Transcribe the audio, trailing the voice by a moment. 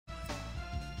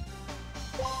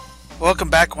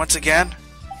Welcome back once again.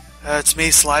 It's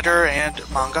me, Slider, and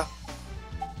Manga.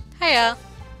 Hiya.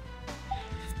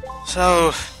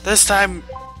 So, this time,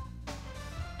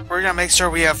 we're gonna make sure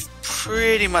we have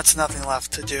pretty much nothing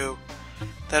left to do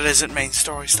that isn't main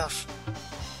story stuff.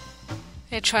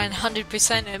 I try and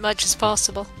 100% as much as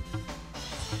possible.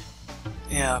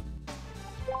 Yeah.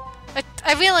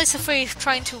 I realize if we're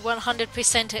trying to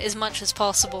 100% it as much as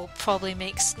possible probably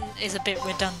is a bit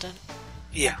redundant.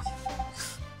 Yeah.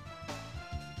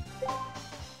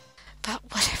 But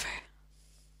whatever.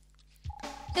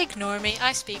 Ignore me,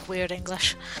 I speak weird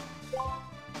English.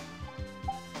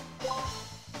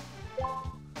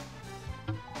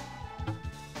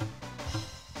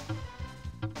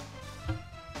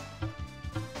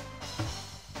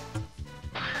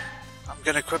 I'm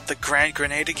gonna equip the Grand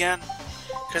Grenade again,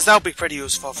 because that'll be pretty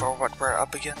useful for what we're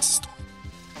up against.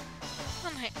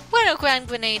 Okay. When are grand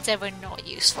grenades ever not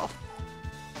useful?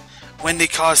 When they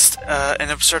cost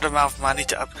an absurd amount of money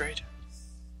to upgrade.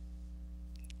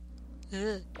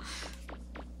 Ugh.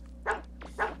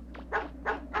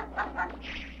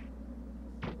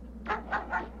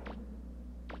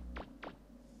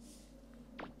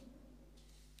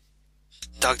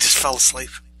 Dog just fell asleep.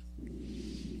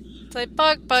 It's like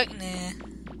bark, nah.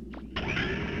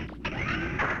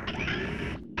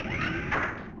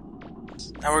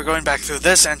 Now we're going back through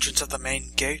this entrance of the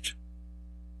main gate.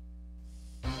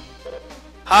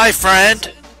 Hi,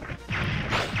 friend!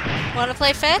 Wanna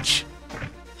play fetch?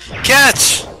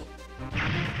 Catch!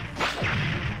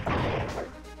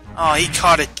 Oh, he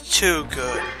caught it too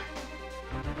good.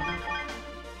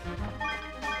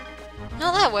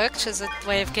 Well, that worked as a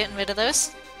way of getting rid of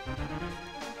those.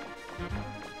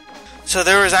 So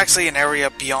there was actually an area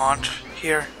beyond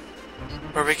here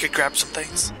where we could grab some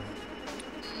things.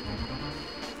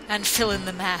 And fill in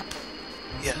the map.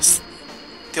 Yes.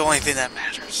 The only thing that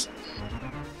matters.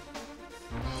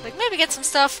 Like, maybe get some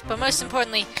stuff, but most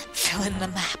importantly, fill in the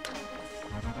map.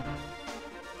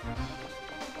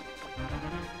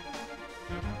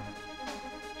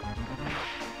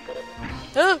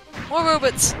 Oh! More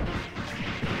robots!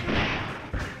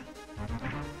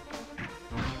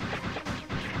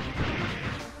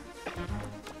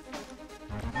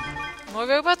 More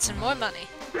robots and more money.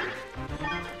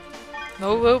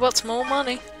 More robots, more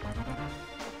money.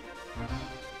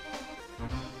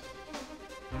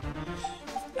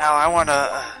 Now I want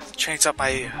to change up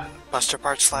my buster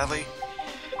part slightly.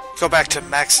 Go back to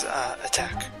max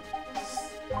attack.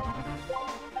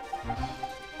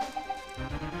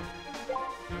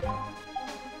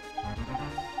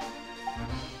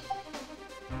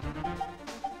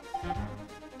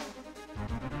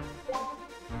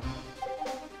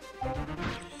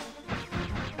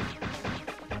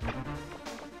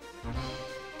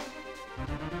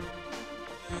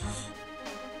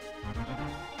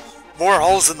 More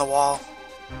holes in the wall.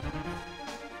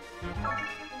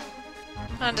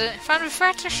 And if I'm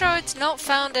to show it's not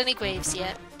found any graves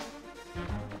yet.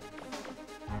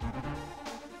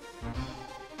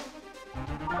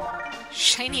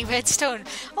 Shiny redstone.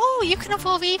 Oh, you can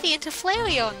evolve Eevee into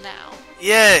Flareon now.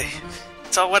 Yay!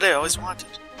 That's all what I always wanted.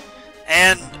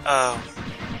 And,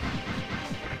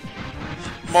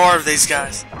 more of these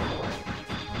guys.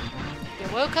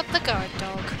 You woke up the guard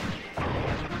dog.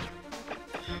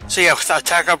 So yeah, with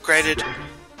attack upgraded,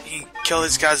 you can kill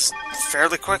these guys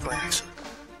fairly quickly, actually.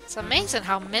 It's amazing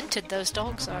how minted those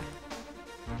dogs are.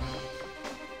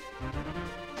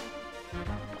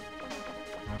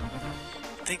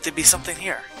 I think there'd be something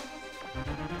here.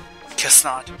 Guess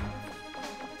not.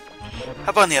 How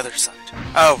about on the other side?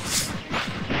 Oh.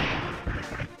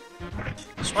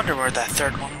 Just wonder where that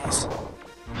third one was.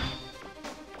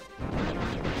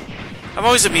 I'm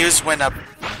always amused when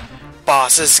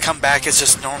bosses come back as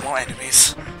just normal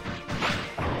enemies.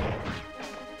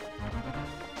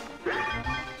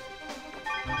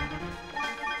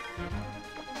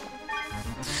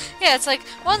 Yeah, it's like,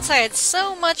 once I had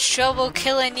so much trouble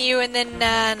killing you, and then,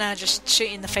 nah, just shoot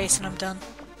you in the face and I'm done.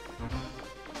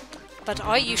 But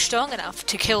are you strong enough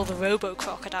to kill the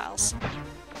robo-crocodiles?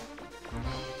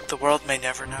 The world may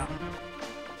never know.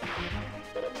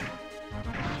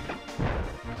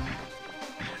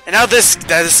 And now this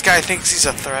guy thinks he's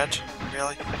a threat.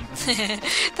 Really?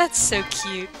 That's so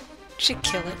cute. Should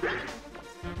kill it.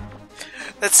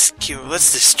 That's cute.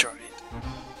 Let's destroy it.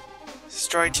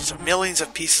 Destroy it into millions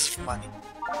of pieces of money.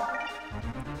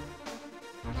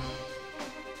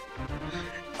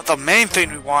 But the main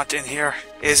thing we want in here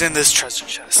is in this treasure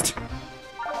chest.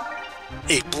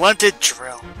 A blunted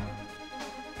drill.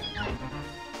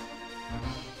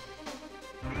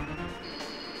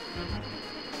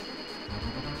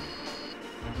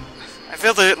 I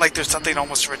feel that, like there's something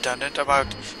almost redundant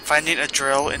about finding a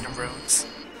drill in the ruins.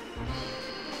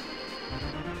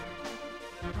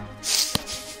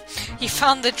 You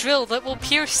found the drill that will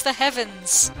pierce the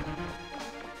heavens.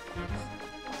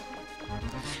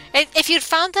 If you'd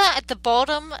found that at the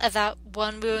bottom of that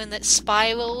one ruin that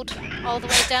spiraled all the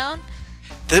way down...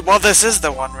 Well, this is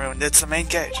the one ruin. It's the main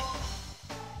gate.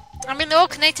 I mean, they're all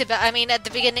connected, but I mean, at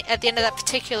the end of that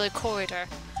particular corridor.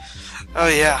 Oh,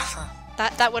 yeah.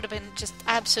 That would have been just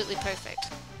absolutely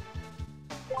perfect.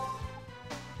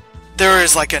 There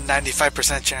is like a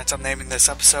 95% chance I'm naming this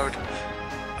episode,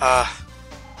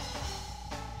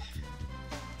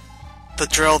 the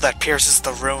drill that pierces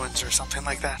the ruins or something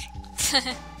like that.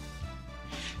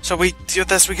 So we do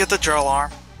this, we get the drill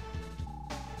arm.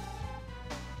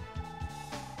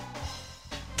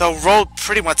 The roll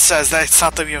pretty much says that it's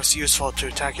not the most useful to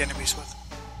attack enemies with.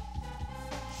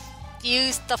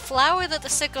 Use the flour that the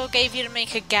sicko gave you to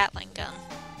make a Gatling gun.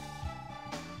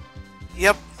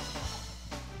 Yep.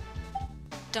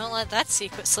 Don't let that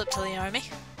secret slip to the army.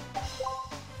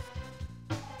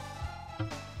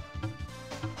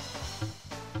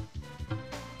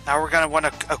 Now we're gonna want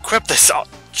to equip this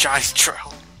giant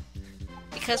drill.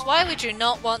 Because why would you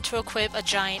not want to equip a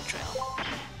giant drill?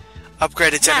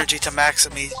 Upgrade its energy to max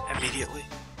immediately.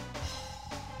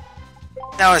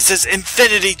 Now it says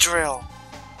Infinity Drill.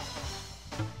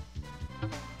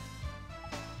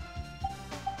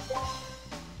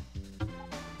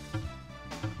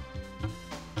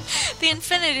 The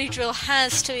Infinity Drill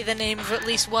has to be the name of at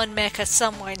least one mecha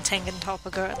somewhere in Tengen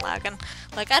Toppa Gurren Lagann.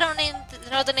 Like, I don't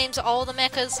know the names of all the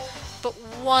mechas, but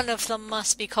one of them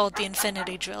must be called the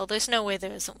Infinity Drill. There's no way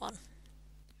there isn't one.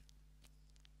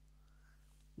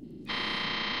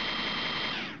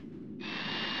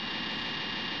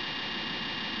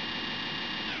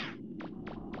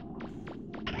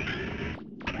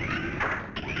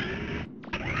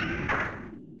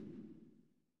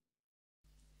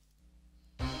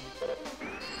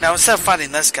 Now instead of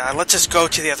fighting this guy, let's just go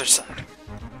to the other side.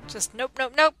 Just nope,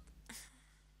 nope, nope.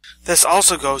 This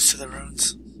also goes to the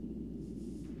ruins.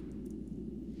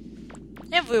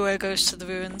 Everywhere goes to the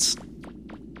ruins.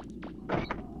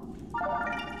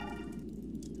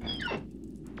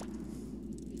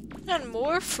 And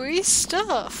more free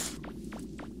stuff.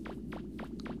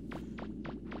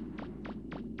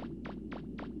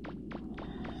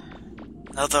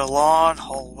 Another long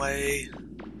hallway.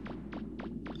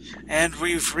 And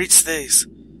we've reached these.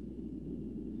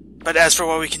 But as for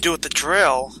what we can do with the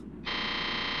drill...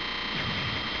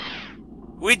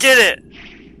 We did it!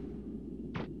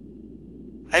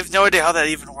 I have no idea how that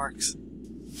even works.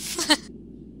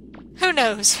 Who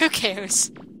knows? Who cares?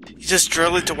 You just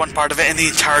drill into one part of it and the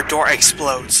entire door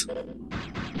explodes.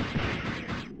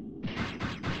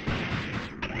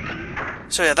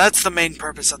 So yeah, that's the main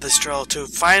purpose of this drill, to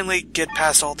finally get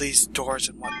past all these doors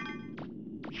and whatnot.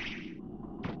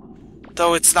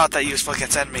 Though it's not that useful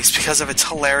against enemies because of its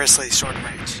hilariously short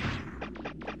range.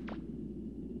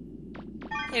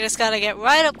 You just gotta get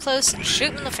right up close and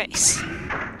shoot in the face.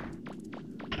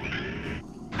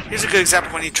 Here's a good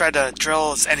example when you try to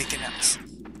drill as anything else.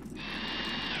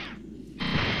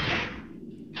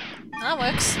 That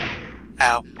works.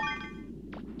 Ow.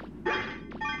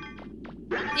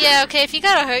 Yeah, okay, if you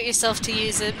gotta hurt yourself to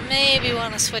use it, maybe you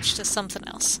wanna switch to something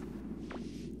else.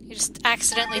 You're just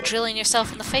accidentally drilling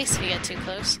yourself in the face if you get too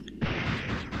close.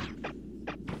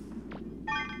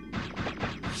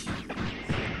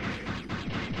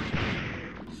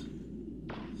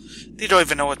 You don't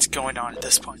even know what's going on at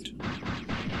this point.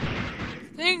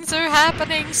 Things are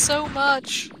happening so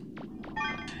much.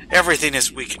 Everything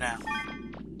is weak now.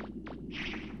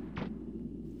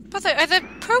 But are the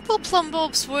purple plum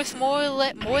bulbs worth more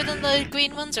than the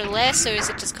green ones, or less, or is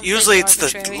it just completely Usually it's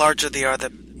arbitrary? the larger they are, the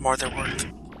more they're worth.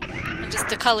 And just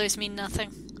the colors mean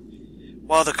nothing.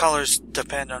 Well, the colors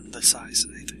depend on the size,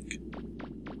 I think.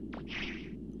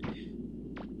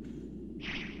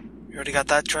 You already got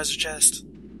that treasure chest?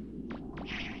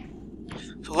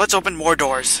 So let's open more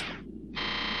doors.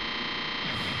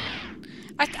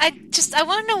 I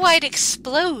want to know why it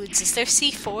explodes. Is there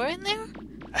C4 in there?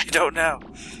 I don't know.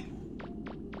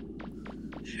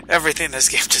 Everything in this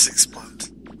game just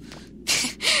explodes.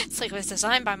 It's like it was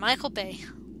designed by Michael Bay.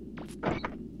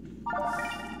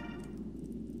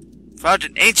 Found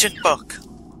an ancient book.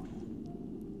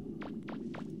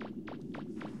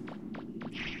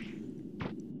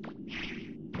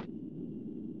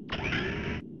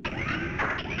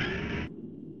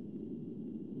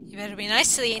 You better be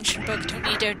nice to the ancient book. Don't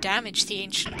you dare damage the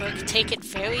ancient book. Take it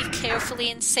very carefully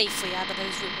and safely out of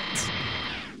those ruins.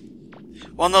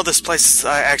 Well, no, this place is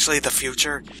actually the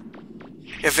future.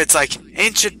 if it's like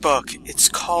ancient book, it's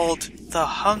called The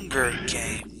Hunger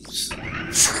Games.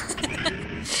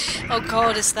 Oh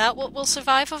god, is that what will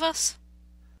survive of us?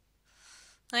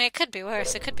 Like, it could be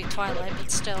worse. It could be Twilight, but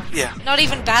still. Yeah. Not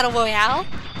even Battle Royale?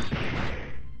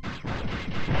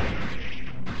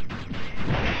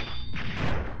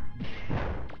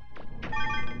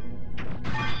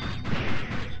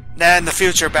 Nah, in the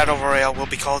future, Battle Royale will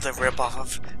be called a ripoff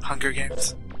of Hunger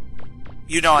Games.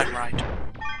 You know I'm right.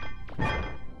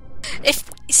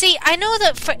 See, I know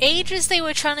that for ages they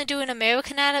were trying to do an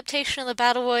American adaptation of the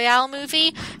Battle Royale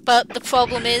movie, but the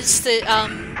problem is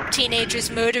that teenagers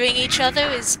murdering each other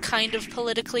is kind of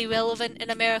politically relevant in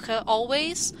America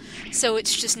always, so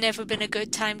it's just never been a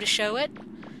good time to show it.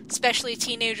 Especially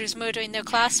teenagers murdering their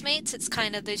classmates, it's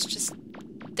kind of, there's just...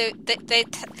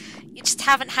 You just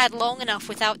haven't had long enough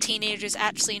without teenagers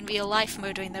actually in real life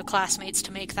murdering their classmates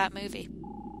to make that movie.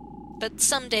 But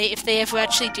someday, if they ever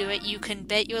actually do it, you can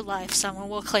bet your life someone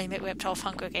will claim it ripped off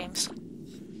Hunger Games.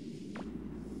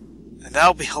 And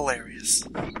that'll be hilarious.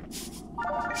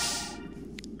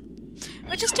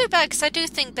 Which is too bad, because I do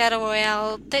think Battle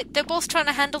Royale... They're both trying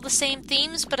to handle the same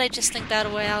themes, but I just think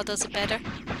Battle Royale does it better.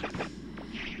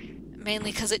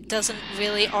 Mainly because it doesn't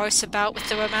really arse about with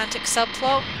the romantic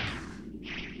subplot.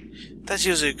 That's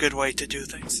usually a good way to do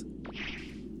things.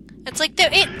 It's like,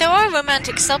 there are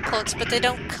romantic subplots, but they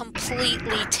don't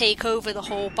completely take over the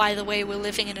whole, by the way, we're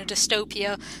living in a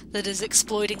dystopia that is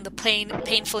exploiting the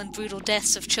painful and brutal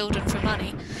deaths of children for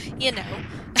money. You know.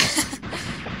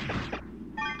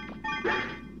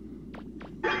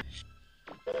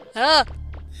 Ah!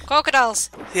 Crocodiles!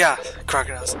 Yeah,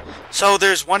 crocodiles. So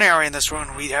there's one area in this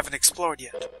ruin we haven't explored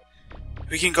yet.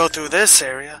 We can go through this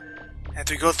area, and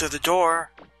if we go through the door...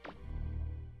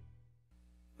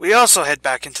 We also head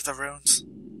back into the ruins.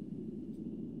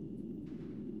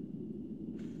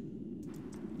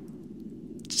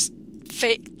 Just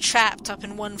trapped up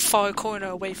in one far corner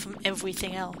away from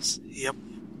everything else. Yep.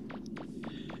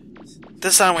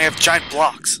 This time we have giant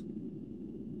blocks,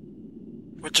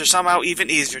 which are somehow even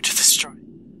easier to destroy.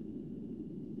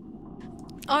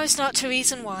 Ours not to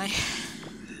reason why.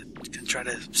 Can try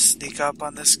to sneak up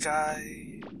on this guy.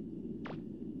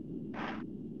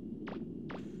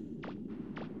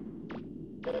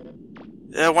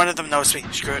 One of them knows me.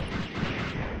 Screw it.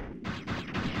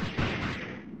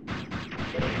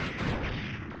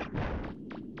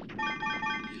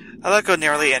 I like how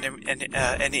nearly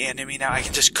any enemy now I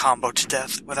can just combo to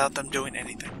death without them doing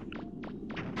anything.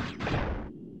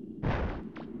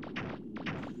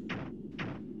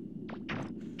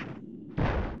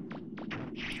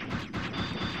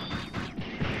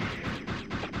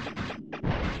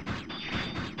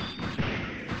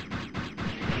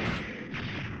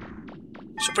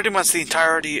 So pretty much the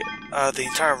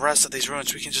entire rest of these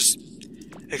ruins we can just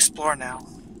explore now.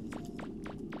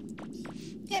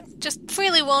 Yeah, just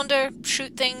freely wander,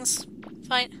 shoot things,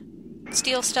 fight,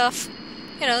 steal stuff.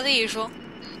 You know, the usual.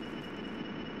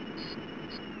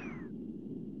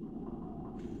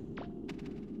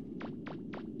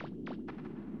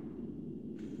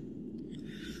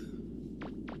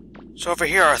 So over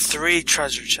here are 3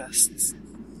 treasure chests.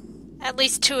 At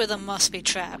least 2 of them must be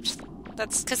trapped.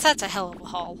 Because that's a hell of a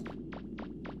haul.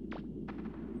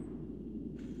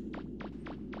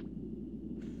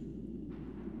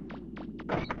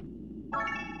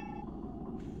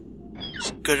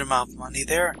 There's a good amount of money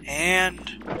there, and...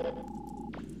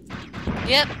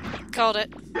 Yep, called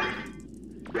it.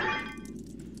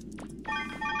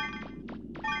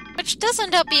 Which does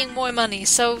end up being more money,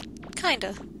 so kind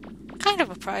of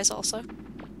a prize also.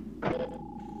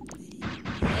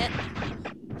 Yep.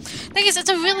 Thing is, it's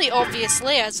a really obvious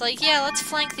layer. It's like, yeah, let's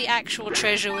flank the actual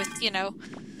treasure with, you know...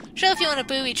 Sure, if you want to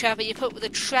booby trap it, you put the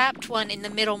trapped one in the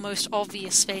middle most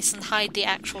obvious space and hide the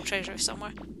actual treasure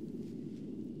somewhere.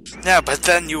 Yeah, but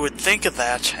then you would think of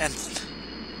that, and...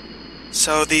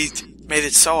 So they made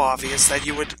it so obvious that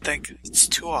you would think it's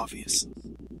too obvious.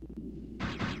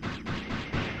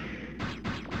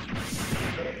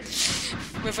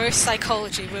 Reverse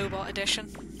psychology, robot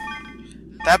edition.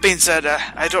 That being said,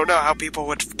 I don't know how people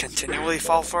would continually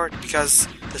fall for it, because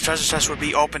the treasure chest would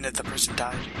be open if the person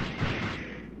died.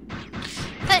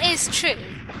 That is true.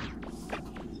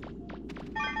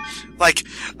 Like,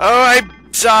 oh, I'm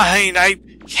dying, I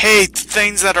hate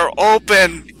things that are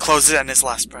open, closes it on his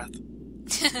last breath.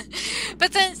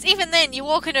 But then, even then, you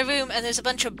walk in a room and there's a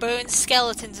bunch of burned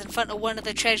skeletons in front of one of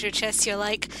the treasure chests, you're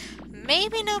like,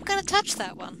 maybe not gonna touch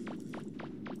that one.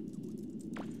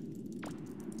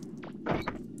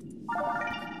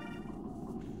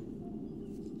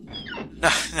 No,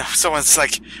 someone's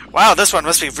like, wow, this one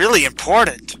must be really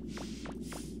important.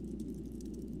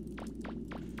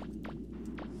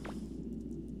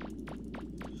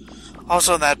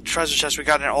 Also in that treasure chest we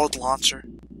got an old launcher.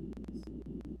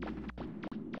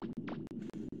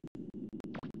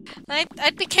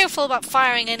 I'd be careful about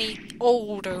firing any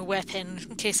older weapon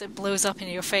in case it blows up in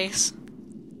your face.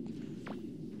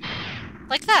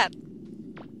 Like that.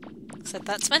 Except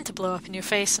that's meant to blow up in your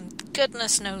face, and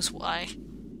goodness knows why.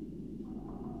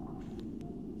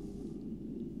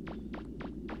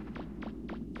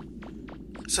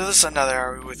 So this is another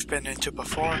area we've been into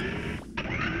before.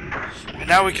 And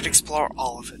now we can explore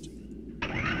all of it.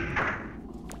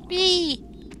 Whee!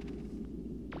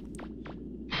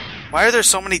 Why are there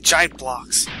so many giant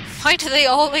blocks? Why do they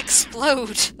all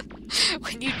explode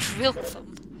when you drill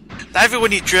them? Not even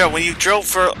when you drill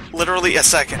for literally a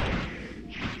second.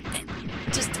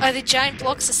 Are the giant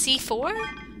blocks a C4?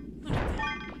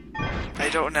 I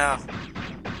don't know.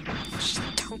 I just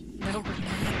don't know, man.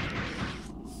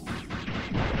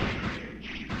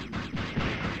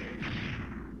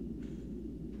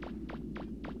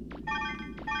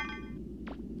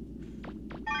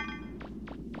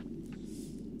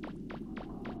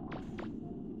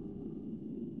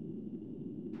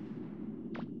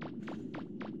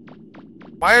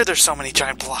 Why are there so many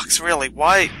giant blocks? Really?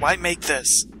 Why make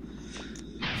this?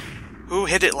 Who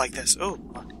hid it like this? Oh.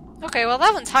 Okay, well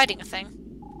that one's hiding a thing.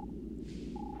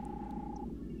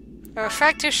 A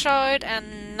refractor shard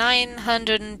and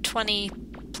 920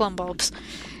 plumb bulbs.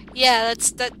 Yeah,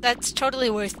 that's totally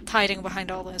worth hiding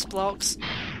behind all those blocks.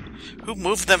 Who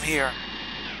moved them here?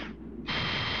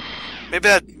 Maybe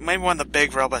one of the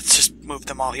big robots just moved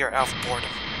them all here out of boredom.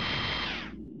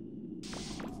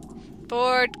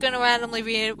 Bored, gonna randomly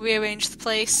rearrange the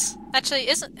place. Actually,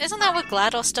 isn't that what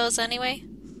GLaDOS does anyway?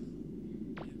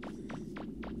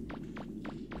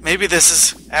 Maybe this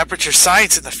is Aperture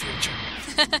Science in the future.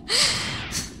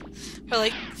 Or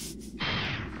like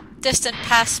distant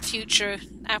past future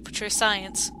Aperture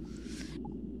Science.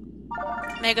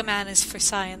 MegaMan is for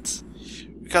science.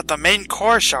 We got the main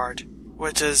core shard,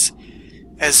 which is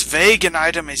as vague an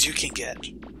item as you can get.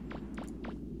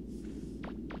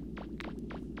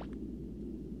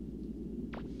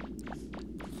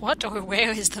 What or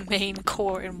where is the main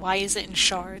core and why is it in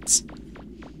shards?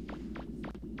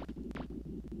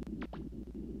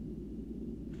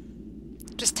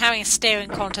 Just having a staring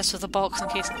contest with a box in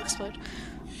case it explodes.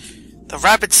 The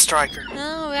Rapid Striker.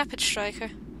 Oh, Rapid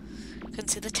Striker. Couldn't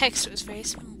see the text, it was very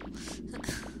small.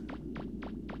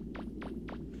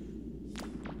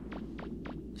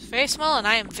 It's very small and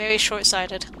I am very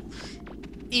short-sighted.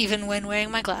 Even when wearing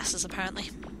my glasses,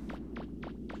 apparently.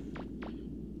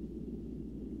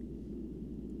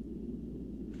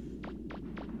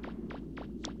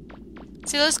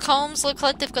 See, those columns look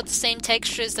like they've got the same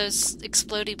texture as those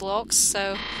explodey blocks,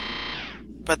 so...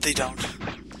 But they don't.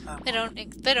 Oh.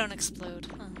 They don't explode.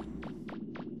 Huh.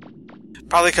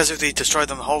 Probably because if they destroy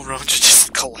them, the whole room would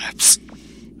just collapse.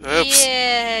 Oops.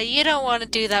 Yeah, you don't want to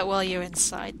do that while you're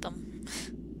inside them.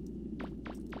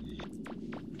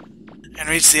 And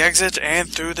reach the exit and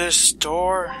through this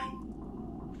door.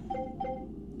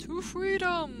 To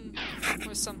freedom!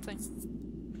 Or something.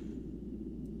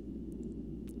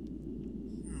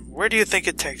 Where do you think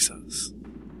it takes us?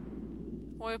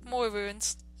 More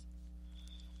ruins.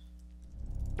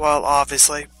 Well,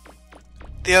 obviously.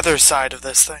 The other side of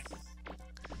this thing.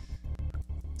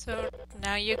 So,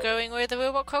 now you're going where the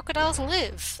robot crocodiles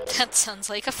live. That sounds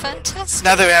like a fantastic...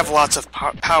 Now that we have lots of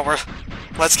power,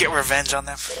 let's get revenge on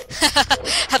them.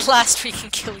 At last we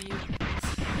can kill you.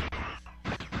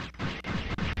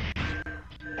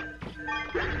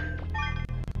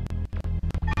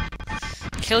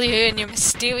 Kill you in your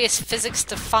mysterious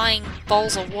physics-defying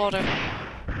balls of water.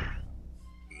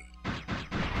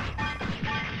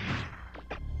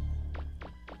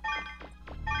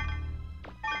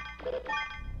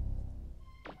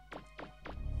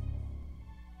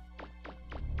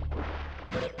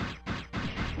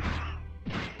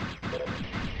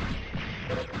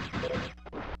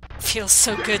 Feels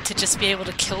so good to just be able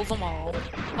to kill them all.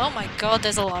 Oh my god,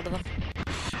 there's a lot of them.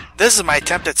 This is my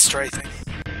attempt at strafing.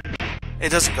 It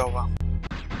doesn't go well.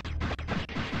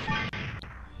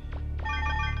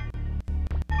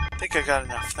 I think I got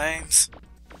enough things.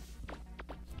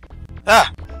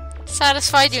 Ah!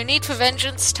 Satisfied your need for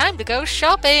vengeance, time to go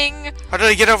shopping! How did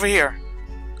I get over here?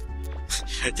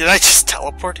 Did I just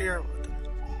teleport here?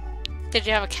 Did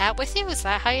you have a cat with you? Is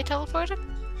that how you teleported?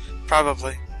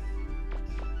 Probably.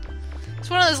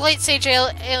 It's one of those late stage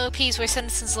ALPs where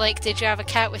sentences like, did you have a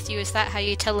cat with you, is that how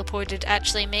you teleported,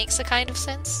 actually makes a kind of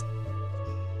sense.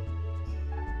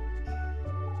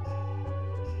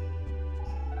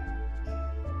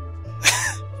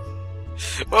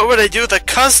 What would I do if the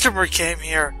customer came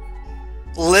here?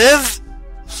 Live?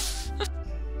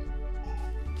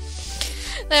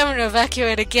 They have to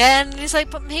evacuate again. And he's like,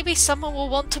 but maybe someone will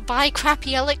want to buy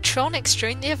crappy electronics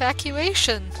during the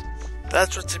evacuation.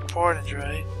 That's what's important,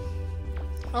 right?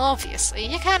 Obviously,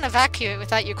 you can't evacuate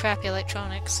without your crappy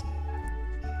electronics.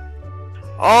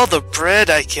 All the bread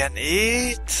I can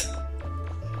eat.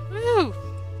 Woo!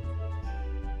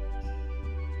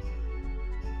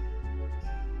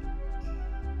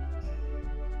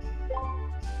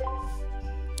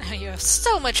 Now you have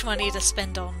so much money to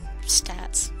spend on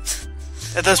stats.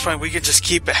 At this point, we can just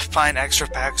keep buying extra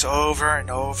packs over and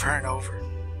over and over.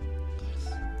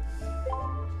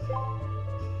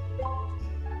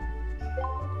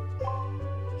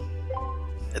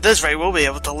 At this rate, we'll be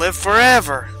able to live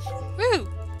forever. Woo!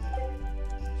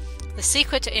 The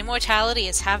secret to immortality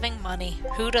is having money.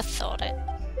 Who'd have thought it?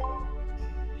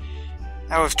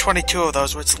 Now we have 22 of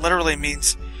those, which essentially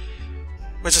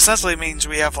means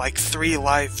we have like 3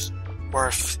 lives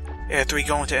worth if we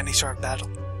go into any sort of battle.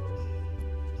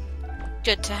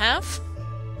 Good to have.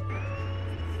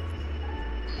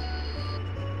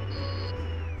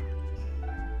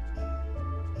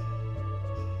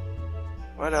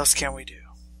 What else can we do?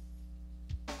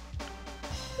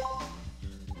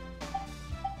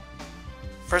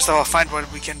 First of all, find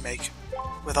what we can make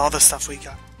with all the stuff we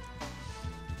got.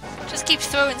 Just keep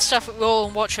throwing stuff at roll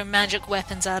and watch for magic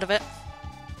weapons out of it.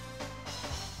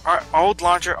 Our old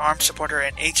launcher, arm supporter,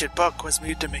 and ancient book was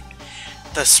moved to make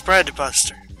the Spread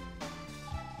Buster.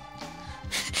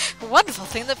 A wonderful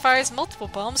thing that fires multiple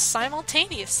bombs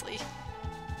simultaneously.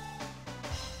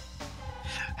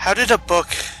 How did a book...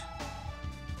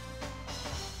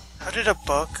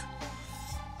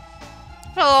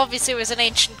 Well, obviously it was an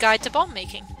ancient guide to bomb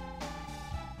making.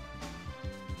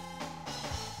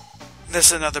 This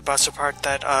is another buster part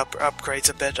that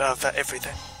upgrades a bit of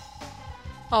everything.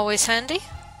 Always handy.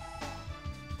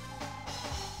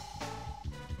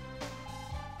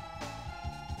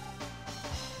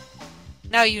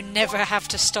 Now you never have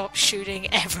to stop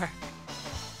shooting, ever.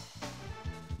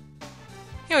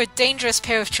 You're a dangerous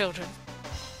pair of children.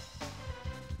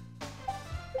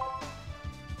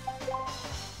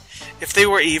 If they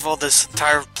were evil, this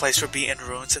entire place would be in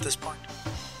ruins at this point.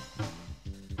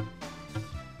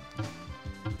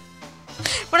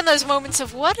 One of those moments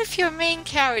of, what if your main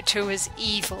character was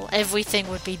evil? Everything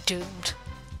would be doomed.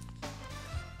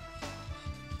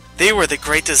 They were the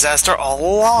great disaster all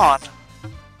along!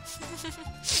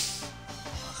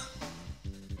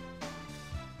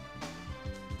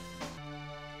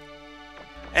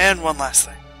 And one last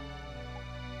thing.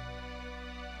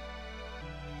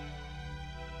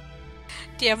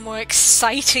 Do you have more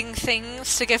exciting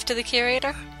things to give to the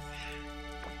curator?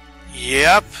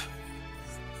 Yep.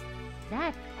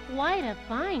 That's quite a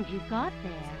find you got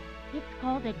there. It's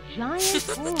called a giant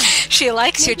horn. She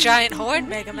likes your Maybe giant some horn,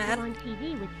 rich people MegaMan. on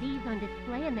TV with these on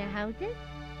display in their houses?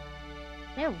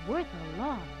 They're worth a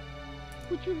lot.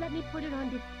 Would you let me put it on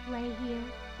display here,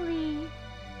 please?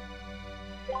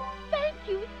 Thank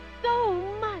you so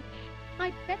much.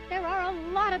 I bet there are a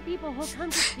lot of people who'll come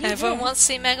to see Everyone this. wants to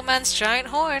see MegaMan's giant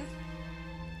horn.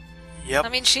 Yep. I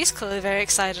mean, she's clearly very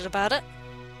excited about it.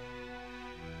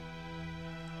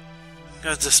 I'm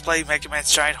gonna display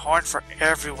MegaMan's giant horn for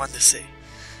everyone to see.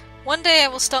 One day I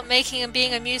will stop making and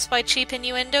being amused by cheap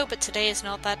innuendo, but today is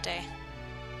not that day.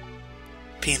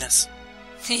 Penis.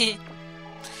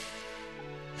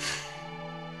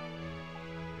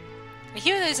 I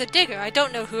hear there's a digger. I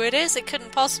don't know who it is. It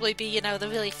couldn't possibly be, the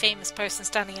really famous person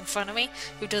standing in front of me,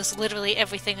 who does literally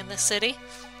everything in this city.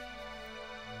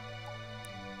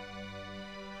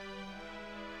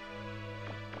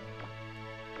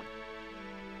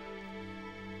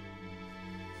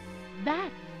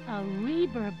 That's a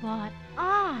Reaver-bought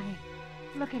eye.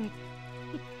 Look at it.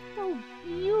 It's so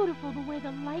beautiful the way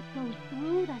the light goes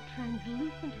through that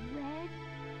translucent red.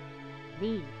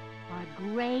 These are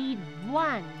Grade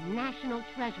 1 national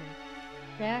treasures.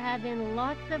 There have been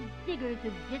lots of diggers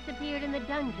who've disappeared in the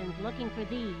dungeons looking for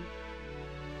these.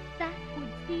 That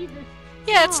would be the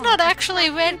Yeah, it's not star actually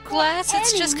red for glass,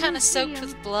 it's any just kind of soaked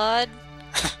museum. with blood.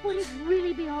 Would it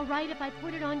really be alright if I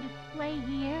put it on display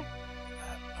here?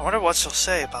 I wonder what she'll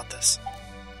say about this.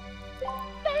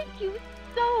 Thank you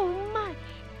so much.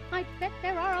 I bet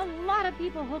there are a lot of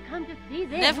people who'll come to see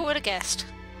this. Never would have guessed.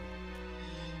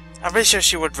 I'm pretty sure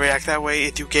she would react that way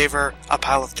if you gave her a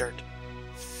pile of dirt.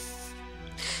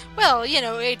 Well,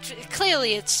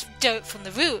 clearly it's dirt from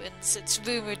the ruins. It's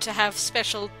rumored to have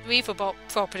special Reaverbot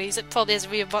properties. It probably has a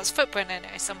Reaverbot's footprint in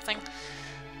it or something.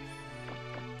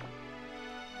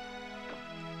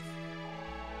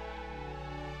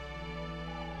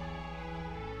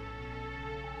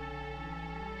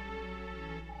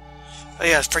 Oh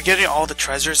yeah, forgetting all the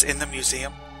treasures in the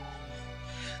museum.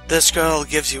 this girl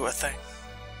gives you a thing.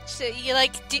 So you're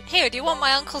like, here, do you want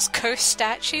my uncle's cursed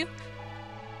statue?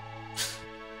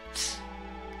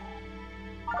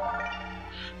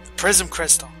 The Prism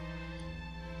Crystal.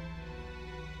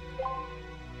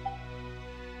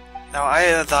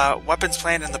 Now, the weapons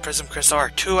plant and the Prism Crystal are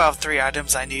 2 out of 3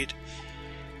 items I need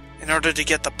in order to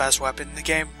get the best weapon in the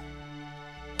game.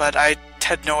 But I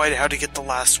had no idea how to get the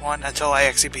last one until I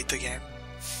actually beat the game.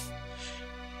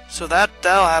 So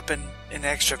that'll happen in an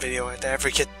extra video if I ever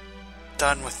get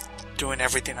done with doing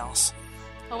everything else.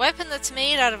 A weapon that's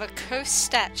made out of a cursed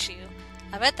statue.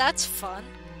 I bet that's fun.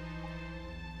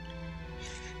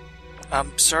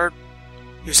 Sir,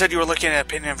 you said you were looking at a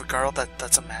painting of a girl.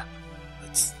 That's a map.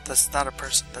 That's not a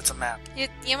person. That's a map.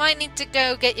 You might need to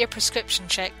go get your prescription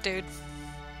checked, dude.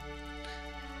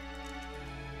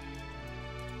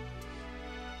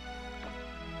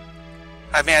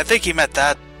 I mean, I think he meant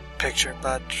that picture,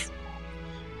 but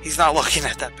he's not looking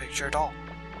at that picture at all.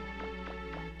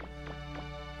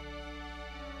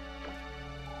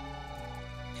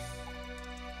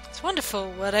 It's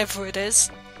wonderful, whatever it is.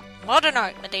 Modern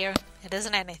art, my dear. It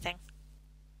isn't anything.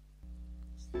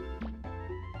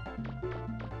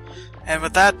 And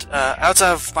with that,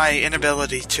 outside of my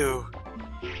inability to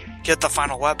get the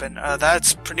final weapon,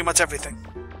 that's pretty much everything.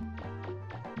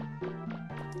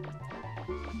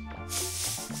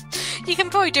 You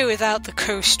can probably do without the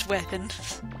cursed weapon.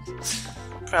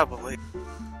 Probably.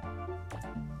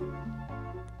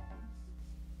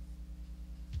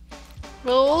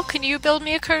 Roll, can you build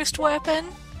me a cursed weapon?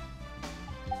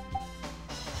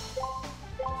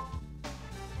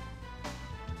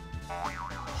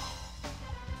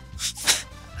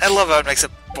 I love how it makes a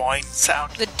boing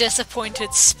sound. The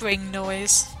disappointed spring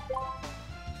noise.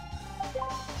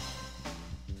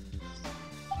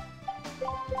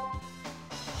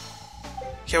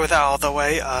 Okay, with that out of the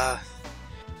way,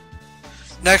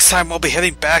 next time we'll be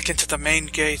heading back into the main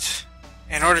gate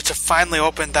in order to finally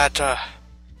open that,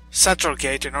 central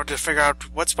gate in order to figure out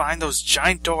what's behind those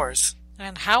giant doors.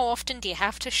 And how often do you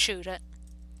have to shoot it?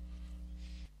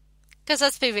 Because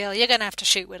let's be real, you're gonna have to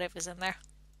shoot whatever's in there.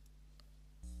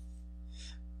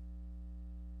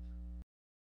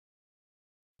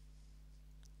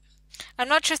 I'm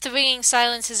not sure if the ringing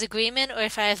silence is agreement, or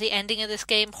if I have the ending of this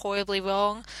game horribly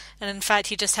wrong, and in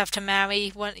fact you just have to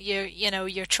marry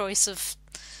your choice of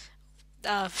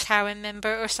harem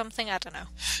member or something. I don't know.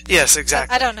 Yes,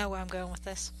 exactly. I don't know where I'm going with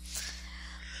this.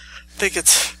 I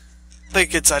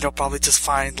think it's I'll probably just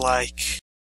find like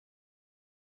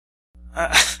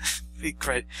be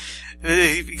great.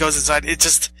 He goes inside.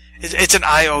 It's an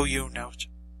IOU note.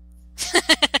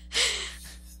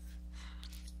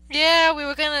 Yeah, we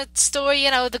were gonna store,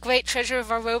 the great treasure of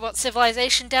our robot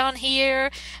civilization down here,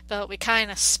 but we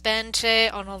kinda spent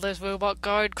it on all those robot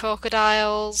guard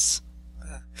crocodiles.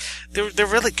 They're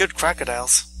really good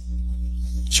crocodiles.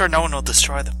 Sure, no one will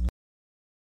destroy them.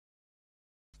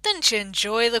 Didn't you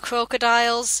enjoy the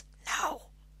crocodiles? No.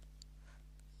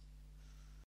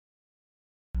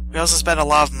 We also spent a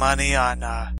lot of money on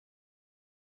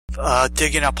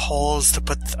digging up holes to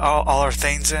put all our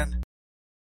things in.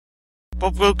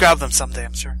 But we'll grab them someday,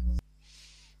 I'm sure.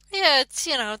 Yeah, it's,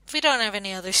 we don't have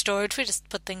any other storage, we just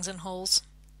put things in holes.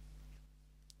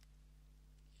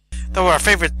 Though our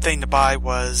favorite thing to buy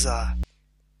was,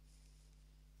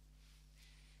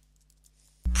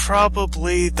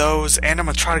 probably those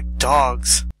animatronic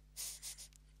dogs.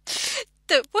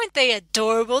 Weren't they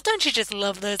adorable? Don't you just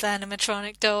love those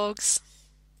animatronic dogs?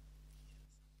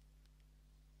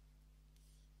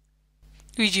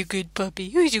 Who's your good puppy?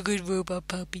 Who's your good robot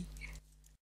puppy?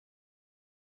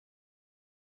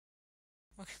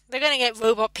 They're gonna get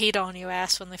Robot PETA on your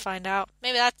ass when they find out.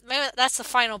 Maybe that's the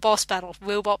final boss battle,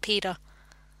 Robot PETA.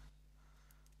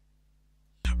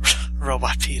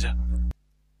 Robot PETA.